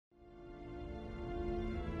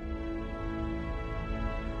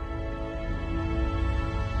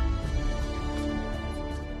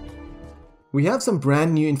We have some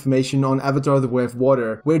brand new information on Avatar: The Way of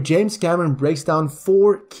Water, where James Cameron breaks down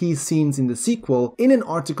 4 key scenes in the sequel in an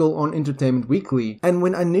article on Entertainment Weekly. And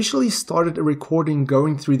when I initially started a recording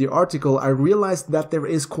going through the article, I realized that there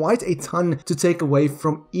is quite a ton to take away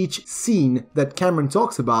from each scene that Cameron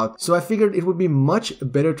talks about, so I figured it would be much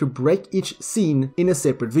better to break each scene in a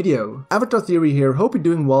separate video. Avatar Theory here, hope you're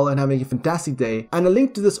doing well and having a fantastic day, and a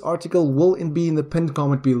link to this article will be in the pinned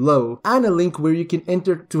comment below, and a link where you can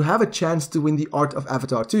enter to have a chance to win the art of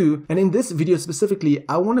Avatar 2. And in this video specifically,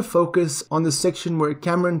 I want to focus on the section where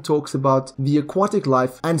Cameron talks about the aquatic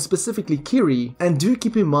life and specifically Kiri, and do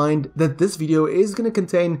keep in mind that this video is going to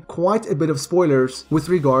contain quite a bit of spoilers with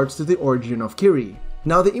regards to the origin of Kiri.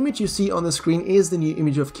 Now, the image you see on the screen is the new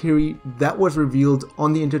image of Kiri that was revealed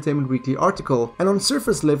on the Entertainment Weekly article, and on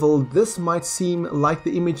surface level this might seem like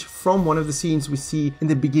the image from one of the scenes we see in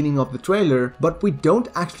the beginning of the trailer, but we don't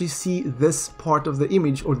actually see this part of the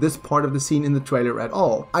image or this part of the scene in the trailer at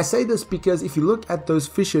all. I say this because if you look at those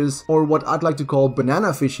fishes, or what I'd like to call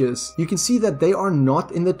banana fishes, you can see that they are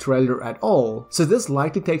not in the trailer at all. So this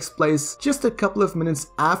likely takes place just a couple of minutes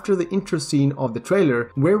after the intro scene of the trailer,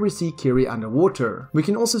 where we see Kiri underwater. We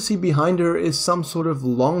can also see behind her is some sort of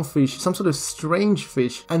long fish, some sort of strange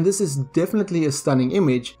fish, and this is definitely a stunning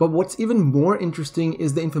image. But what's even more interesting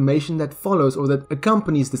is the information that follows or that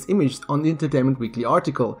accompanies this image on the Entertainment Weekly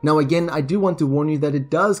article. Now again, I do want to warn you that it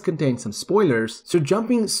does contain some spoilers, so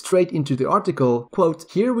jumping straight into the article, quote,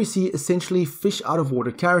 "Here we see essentially fish out of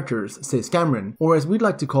water characters," says Cameron, or as we'd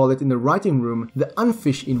like to call it in the writing room, the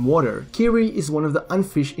unfish in water. Kiri is one of the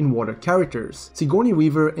unfish in water characters. Sigourney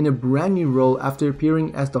Weaver, in a brand new role after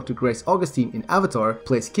appearing as Dr. Grace Augustine in Avatar,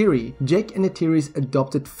 plays Kiri, Jake and Neytiri's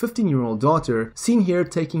adopted 15-year-old daughter, seen here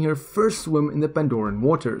taking her first swim in the Pandoran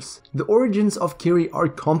waters. The origins of Kiri are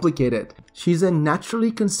complicated. She's a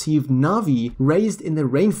naturally conceived Na'vi raised in the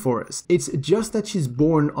rainforest. It's just that she's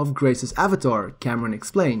born of Grace's avatar, Cameron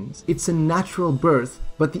explains. It's a natural birth,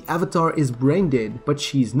 but the avatar is brain dead, but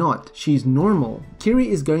she's not. She's normal. Kiri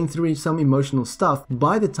is going through some emotional stuff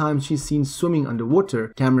by the time she's seen swimming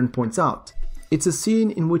underwater, Cameron points out. It's a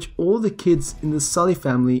scene in which all the kids in the Sully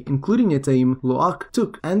family, including Netaim, Lo'ak,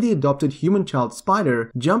 Tuk, and the adopted human child Spider,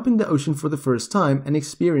 jump in the ocean for the first time and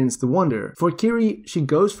experience the wonder. For Kiri, she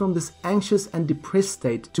goes from this anxious and depressed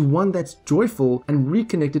state to one that's joyful and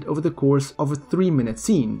reconnected over the course of a 3-minute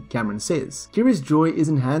scene, Cameron says. Kiri's joy is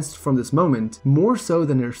enhanced from this moment, more so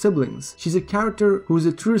than her siblings. She's a character who's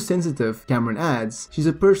a true sensitive, Cameron adds. She's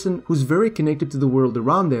a person who's very connected to the world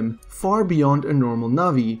around them, far beyond a normal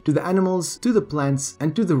Na'vi, to the animals, to the plants,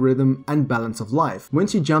 and to the rhythm and balance of life. When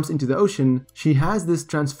she jumps into the ocean, she has this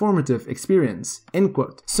transformative experience." End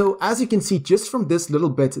quote. So as you can see just from this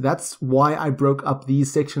little bit, that's why I broke up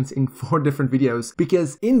these sections in 4 different videos,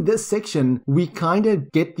 because in this section we kind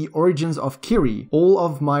of get the origins of Kiri. All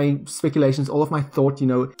of my speculations, all of my thought,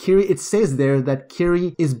 Kiri, it says there that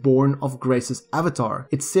Kiri is born of Grace's avatar.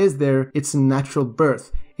 It says there it's a natural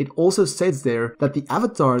birth. It also says there that the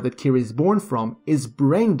avatar that Kiri is born from is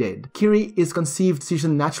brain dead. Kiri is conceived, she's a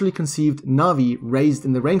naturally conceived Na'vi raised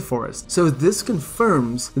in the rainforest. So this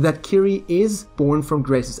confirms that Kiri is born from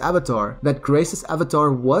Grace's avatar, that Grace's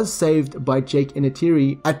avatar was saved by Jake and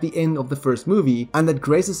Neytiri at the end of the first movie, and that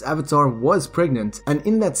Grace's avatar was pregnant. And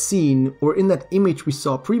in that scene, or in that image we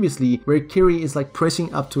saw previously, where Kiri is like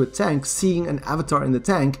pressing up to a tank, seeing an avatar in the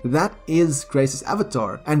tank, that is Grace's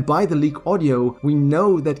avatar. And by the leak audio, we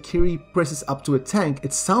know that Kiri presses up to a tank.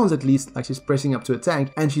 It sounds at least like she's pressing up to a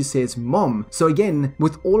tank, and she says mom. So again,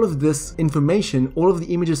 with all of this information, all of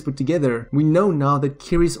the images put together, we know now that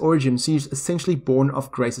Kiri's origin, she's essentially born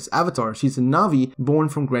of Grace's avatar. She's a Na'vi born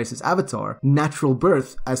from Grace's avatar. Natural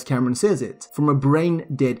birth, as Cameron says it, from a brain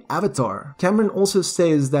dead avatar. Cameron also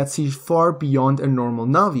says that she's far beyond a normal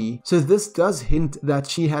Na'vi, so this does hint that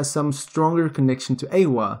she has some stronger connection to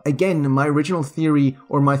Eywa. Again, my original theory,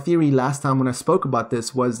 or my theory last time when I spoke about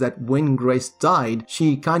this, was that when Grace died,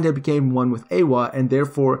 she kinda became one with Eywa, and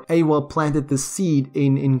therefore Eywa planted the seed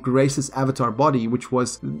in Grace's avatar body, which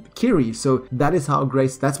was Kiri. So that is how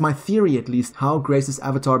Grace, that's my theory at least, how Grace's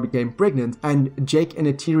avatar became pregnant, and Jake and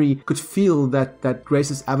Neytiri could feel that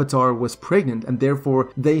Grace's avatar was pregnant, and therefore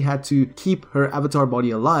they had to keep her avatar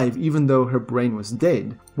body alive even though her brain was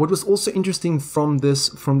dead. What was also interesting from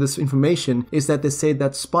this information is that they say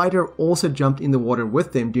that Spider also jumped in the water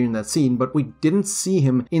with them during that scene, but we didn't see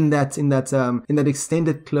him in that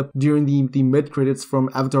extended clip during the mid credits from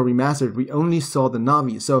Avatar Remastered. We only saw the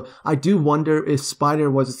Na'vi. So I do wonder if Spider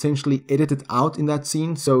was essentially edited out in that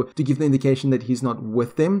scene, so to give the indication that he's not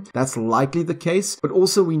with them. That's likely the case, but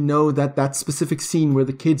also we know that that specific scene where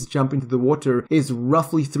the kids jump into the water is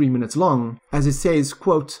roughly 3 minutes long, as it says,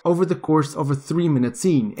 quote, over the course of a 3-minute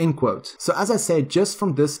scene, end quote. So as I said, just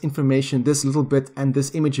from this information, this little bit and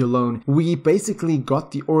this image alone, we basically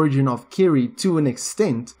got the origin of Kiri to an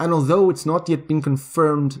extent, and although it's not yet been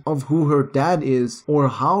confirmed of who her dad is or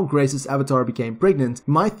how Grace's avatar became pregnant,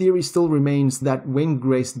 my theory still remains that when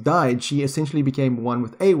Grace died, she essentially became one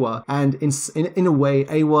with Eywa, and in a way,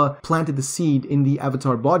 Eywa planted the seed in the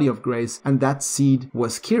avatar body of Grace, and that seed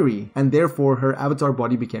was Kiri, and therefore her avatar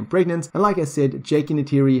body became pregnant, and like I said, Jake and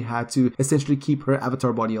Neytiri had to essentially keep her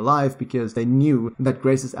avatar body alive because they knew that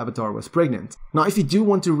Grace's avatar was pregnant. Now, if you do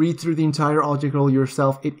want to read through the entire article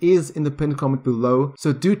yourself, it is in the pinned comment below,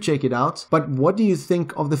 so do check it out. But what do you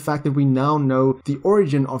think of the fact that we now know the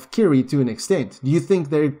origin of Kiri to an extent? Do you think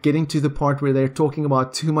they're getting to the part where they're talking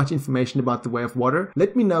about too much information about the Way of Water?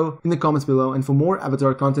 Let me know in the comments below, and for more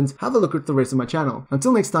Avatar content, have a look at the rest of my channel.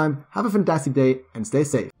 Until next time, have a fantastic day and stay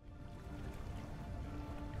safe.